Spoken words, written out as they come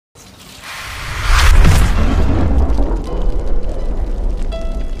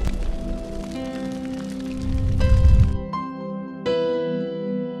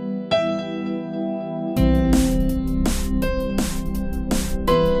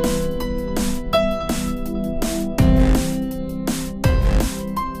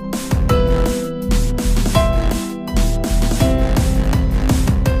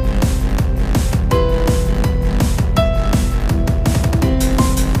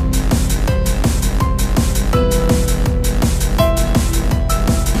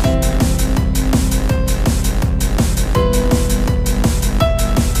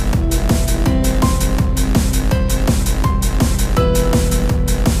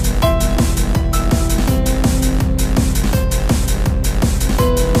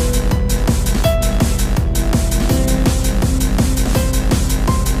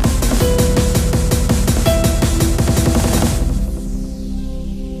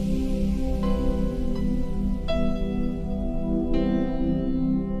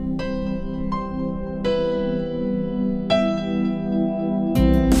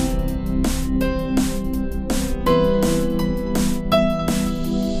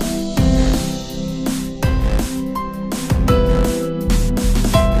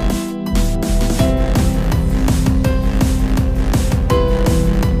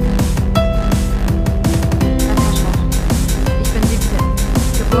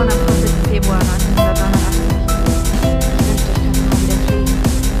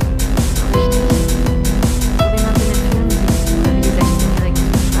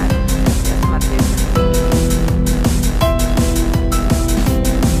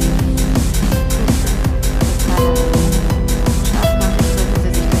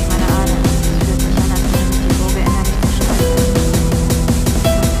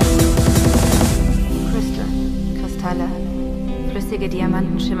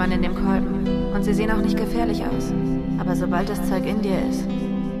schimmern in dem Kolben. Und sie sehen auch nicht gefährlich aus. Aber sobald das Zeug in dir ist,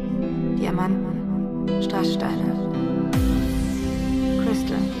 Diamanten, Strasssteine,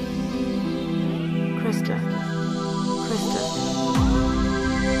 Crystal, Crystal, Crystal.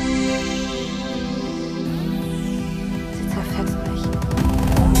 Sie zerfetzt mich.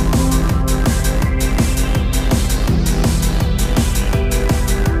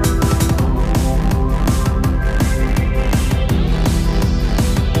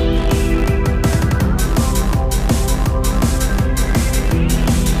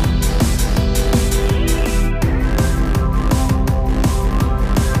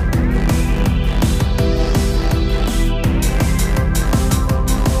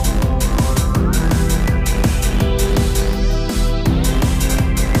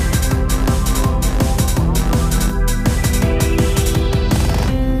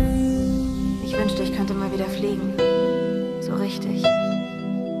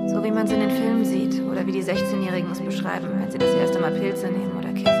 Wenn sie das erste Mal Pilze nehmen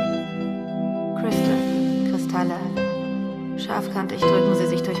oder Kissen. Kristalle. Scharfkantig drücken sie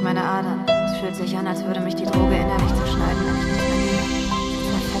sich durch meine Adern. Es fühlt sich an, als würde mich die Droge innerlich zerschneiden, wenn ich nichts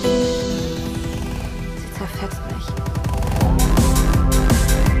mehr nehme. Sie zerfetzt mich.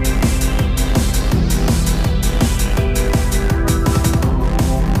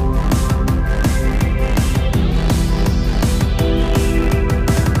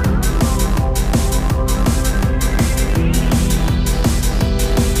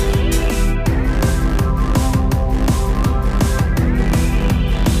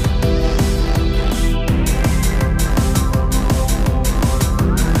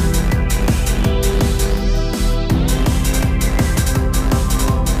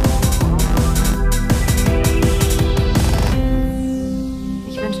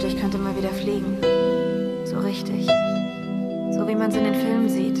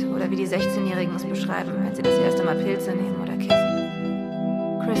 Wenn sie das erste Mal Pilze nehmen oder Kissen.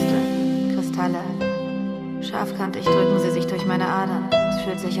 Kristalle. Scharfkantig drücken sie sich durch meine Adern. Es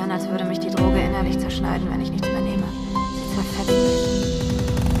fühlt sich an, als würde mich die Droge innerlich zerschneiden, wenn ich nichts mehr nehme. Sie zerfetzt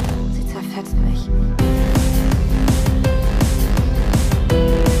mich. Sie zerfetzt mich.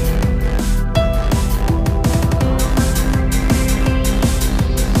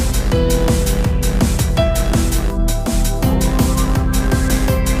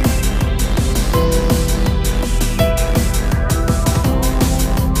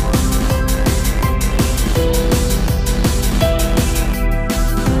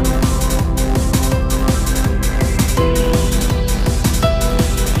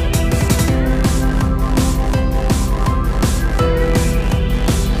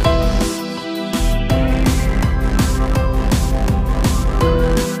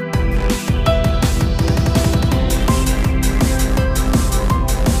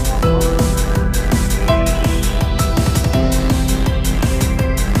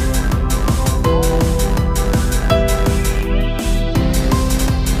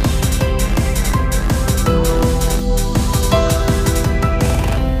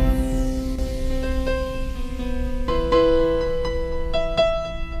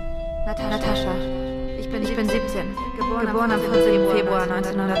 Natascha. Ich bin 17, geboren am 14. Februar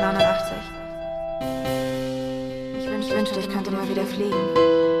 1989. Ich wünschte, ich könnte mal wieder fliegen.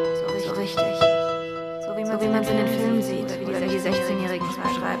 So richtig. So wie man es in den Filmen sieht, oder wie die 16-Jährigen es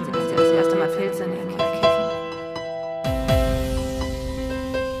beschreiben, wenn sie das erste Mal Pilze nehmen oder Kissen.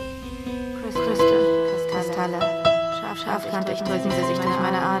 Kristalle. Scharfkantig drücken sie sich durch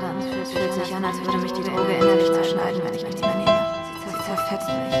meine Adern. Es fühlt sich an, als würde mich die Droge innerlich zerschneiden, wenn ich nichts mehr nehme. Sie zerfetzt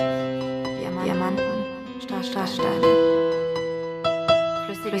mich. Diamanten, Strasssteine.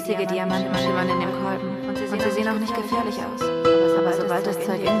 Flüssige Diamanten schimmern in dem Kolben. Und sie sehen auch nicht gefährlich aus. Aber sobald das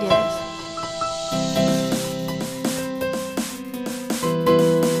Zeug in dir ist,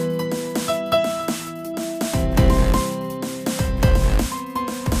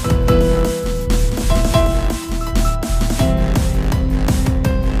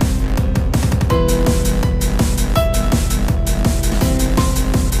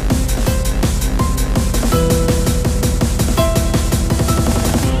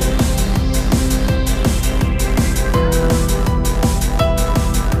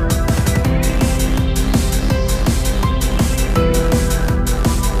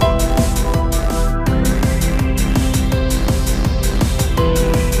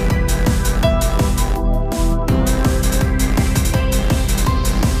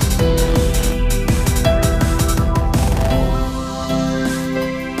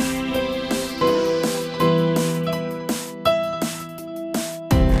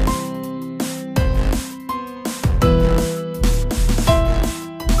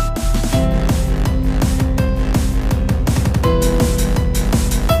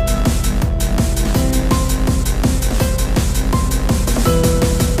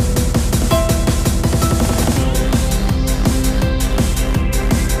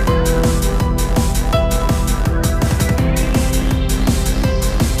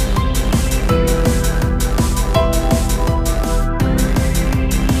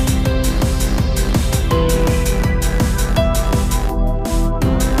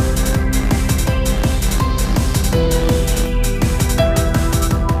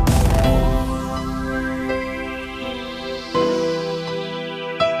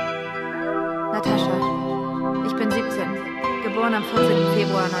 geboren am 14.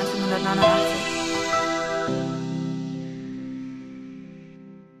 Februar 1989.